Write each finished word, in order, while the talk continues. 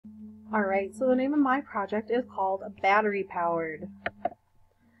Alright, so the name of my project is called Battery Powered.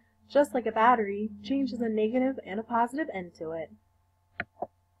 Just like a battery, change has a negative and a positive end to it.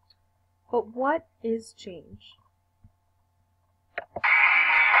 But what is change?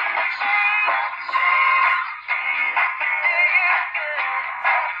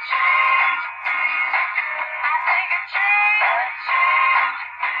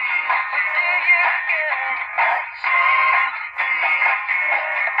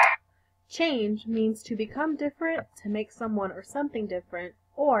 Change means to become different, to make someone or something different,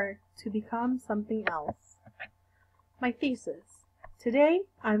 or to become something else. My thesis. Today,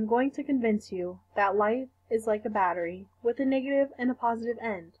 I'm going to convince you that life is like a battery with a negative and a positive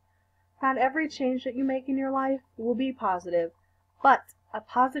end. Not every change that you make in your life will be positive, but a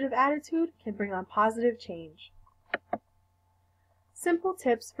positive attitude can bring on positive change. Simple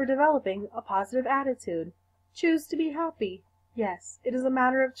tips for developing a positive attitude. Choose to be happy. Yes, it is a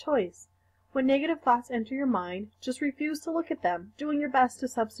matter of choice. When negative thoughts enter your mind, just refuse to look at them, doing your best to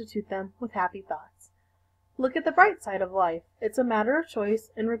substitute them with happy thoughts. Look at the bright side of life. It's a matter of choice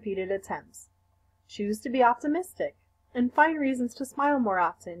and repeated attempts. Choose to be optimistic, and find reasons to smile more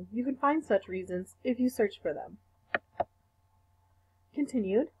often. You can find such reasons if you search for them.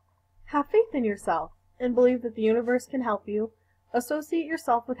 Continued. Have faith in yourself, and believe that the universe can help you. Associate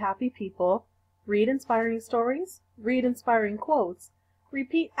yourself with happy people. Read inspiring stories. Read inspiring quotes.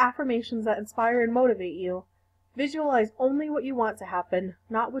 Repeat affirmations that inspire and motivate you. Visualize only what you want to happen,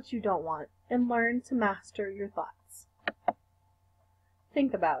 not what you don't want, and learn to master your thoughts.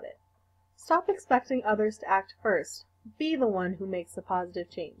 Think about it. Stop expecting others to act first. Be the one who makes the positive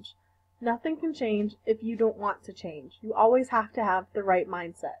change. Nothing can change if you don't want to change. You always have to have the right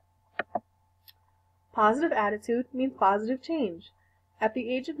mindset. Positive attitude means positive change. At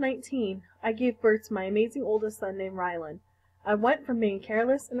the age of 19, I gave birth to my amazing oldest son named Rylan. I went from being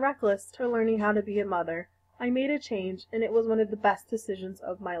careless and reckless to learning how to be a mother. I made a change, and it was one of the best decisions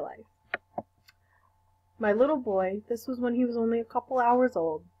of my life. My little boy, this was when he was only a couple hours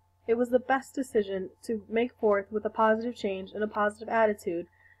old. It was the best decision to make forth with a positive change and a positive attitude,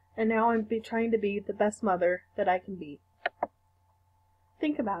 and now I'm trying to be the best mother that I can be.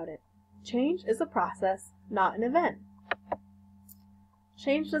 Think about it. Change is a process, not an event.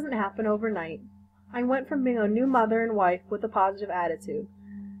 Change doesn't happen overnight. I went from being a new mother and wife with a positive attitude.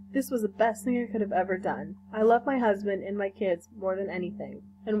 This was the best thing I could have ever done. I love my husband and my kids more than anything,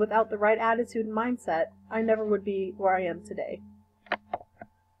 and without the right attitude and mindset, I never would be where I am today.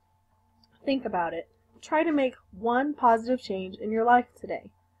 Think about it. Try to make one positive change in your life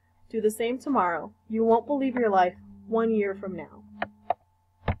today. Do the same tomorrow. You won't believe your life 1 year from now.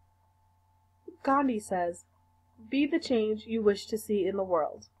 Gandhi says, "Be the change you wish to see in the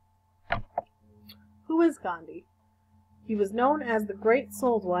world." Who is Gandhi? He was known as the Great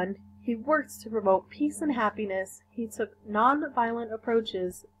Souled One. He worked to promote peace and happiness. He took non-violent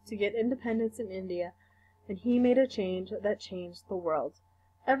approaches to get independence in India, and he made a change that changed the world.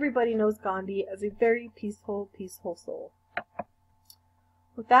 Everybody knows Gandhi as a very peaceful soul.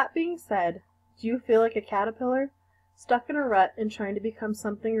 With that being said, do you feel like a caterpillar, stuck in a rut and trying to become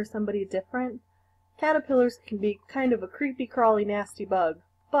something or somebody different? Caterpillars can be kind of a creepy, crawly, nasty bug,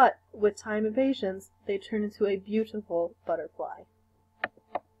 but with time and patience, they turn into a beautiful butterfly.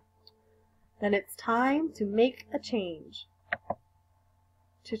 Then it's time to make a change.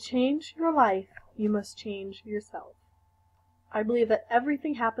 To change your life, you must change yourself. I believe that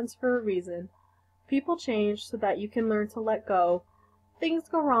everything happens for a reason. People change so that you can learn to let go. Things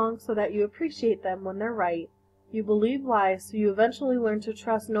go wrong so that you appreciate them when they're right. You believe lies so you eventually learn to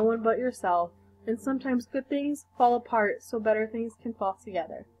trust no one but yourself. And sometimes good things fall apart so better things can fall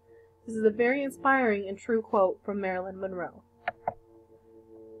together. This is a very inspiring and true quote from Marilyn Monroe.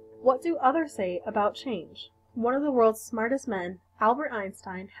 What do others say about change? One of the world's smartest men, Albert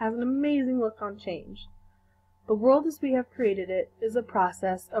Einstein, has an amazing look on change. The world as we have created it is a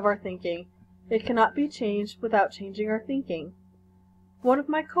process of our thinking. It cannot be changed without changing our thinking. One of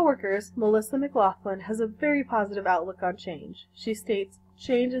my coworkers, Melissa McLaughlin, has a very positive outlook on change. She states,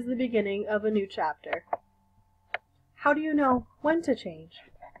 "Change is the beginning of a new chapter." How do you know when to change?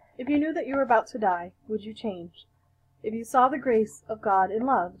 If you knew that you were about to die, would you change? If you saw the grace of God and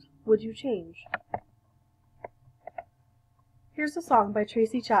loved, would you change? Here's a song by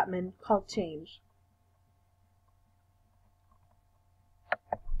Tracy Chapman called Change.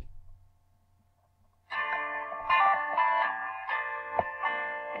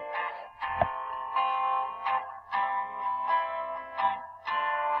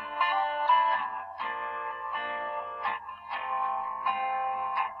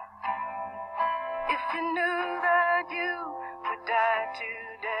 If you knew that you would die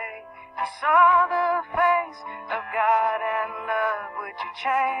today, I saw the face of God and love. Would you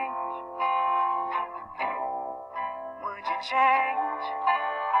change? Would you change?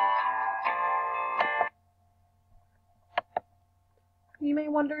 You may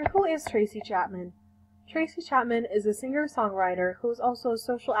wonder, who is Tracy Chapman? Tracy Chapman is a singer-songwriter who is also a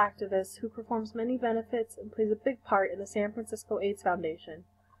social activist who performs many benefits and plays a big part in the San Francisco AIDS Foundation.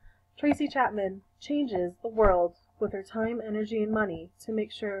 Tracy Chapman changes the world with her time, energy, and money to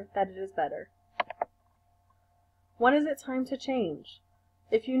make sure that it is better. When is it time to change?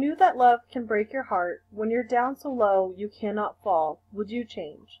 If you knew that love can break your heart, when you're down so low you cannot fall, would you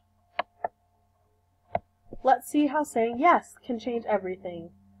change? Let's see how saying yes can change everything.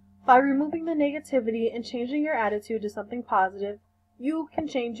 By removing the negativity and changing your attitude to something positive, you can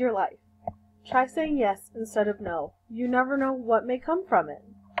change your life. Try saying yes instead of no. You never know what may come from it.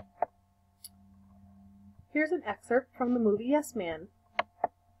 Here's an excerpt from the movie Yes Man.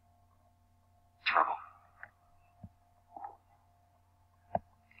 Trouble.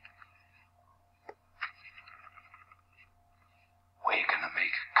 We're gonna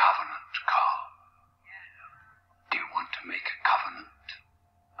make a covenant, Carl. Do you want to make a covenant?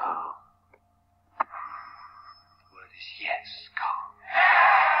 Oh. The word is yes, Carl.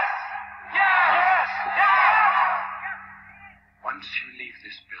 Yes! Yes! Yes! Once you leave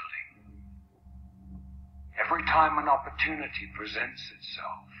this building, every time an opportunity presents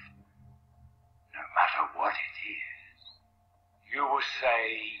itself, no matter what it is, you will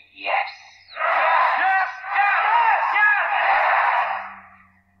say yes. Yes! Yes! Yes!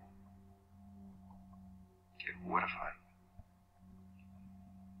 Okay, what if I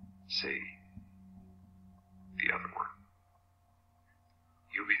say the other word?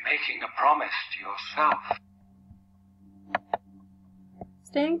 You'll be making a promise to yourself.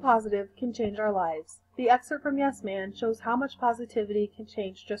 Staying positive can change our lives. The excerpt from Yes Man shows how much positivity can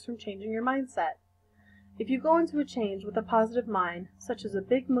change just from changing your mindset. If you go into a change with a positive mind, such as a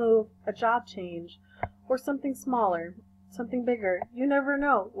big move, a job change, or something smaller, something bigger, you never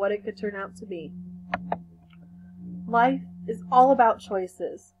know what it could turn out to be. Life is all about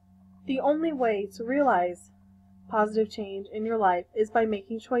choices. The only way to realize positive change in your life is by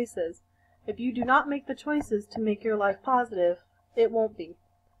making choices. If you do not make the choices to make your life positive, it won't be.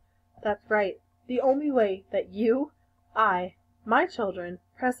 That's right. The only way that you, I, my children,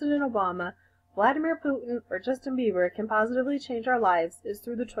 President Obama, Vladimir Putin, or Justin Bieber can positively change our lives is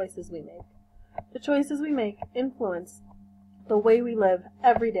through the choices we make. The choices we make influence the way we live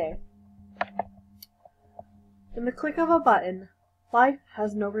every day. In the click of a button, life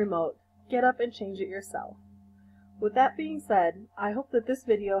has no remote. Get up and change it yourself. With that being said, I hope that this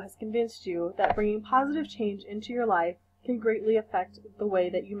video has convinced you that bringing positive change into your life can greatly affect the way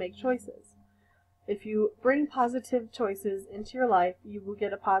that you make choices. If you bring positive choices into your life, you will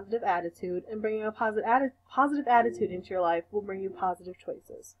get a positive attitude, and bringing a positive attitude into your life will bring you positive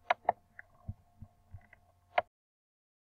choices.